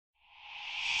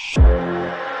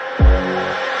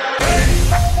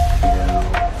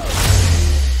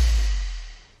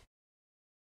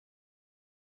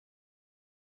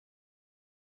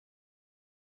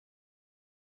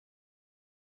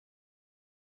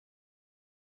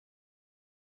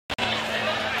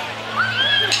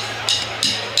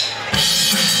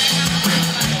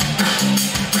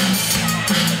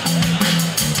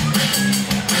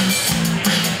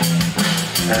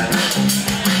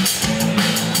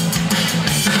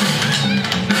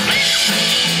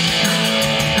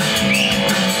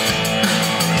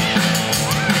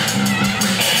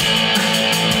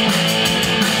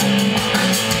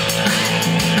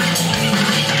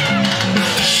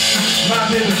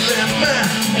left me.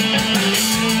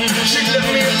 She left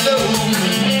me alone.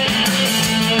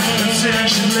 And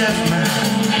since she left me,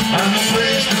 I no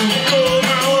place to call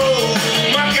my home.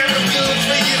 I got the blues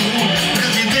for you,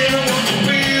 'cause you didn't want to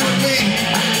be with me.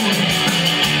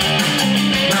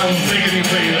 Now I'm begging you,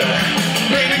 baby,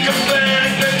 baby, come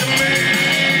back to me.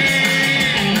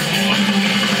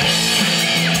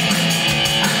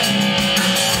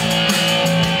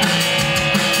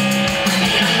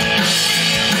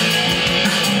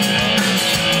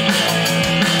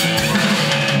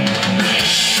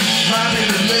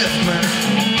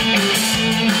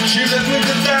 She left me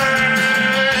to die.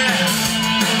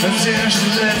 And since she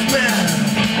left me,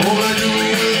 all I do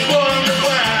is wonder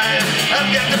why. I've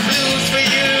got the blues for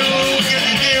you.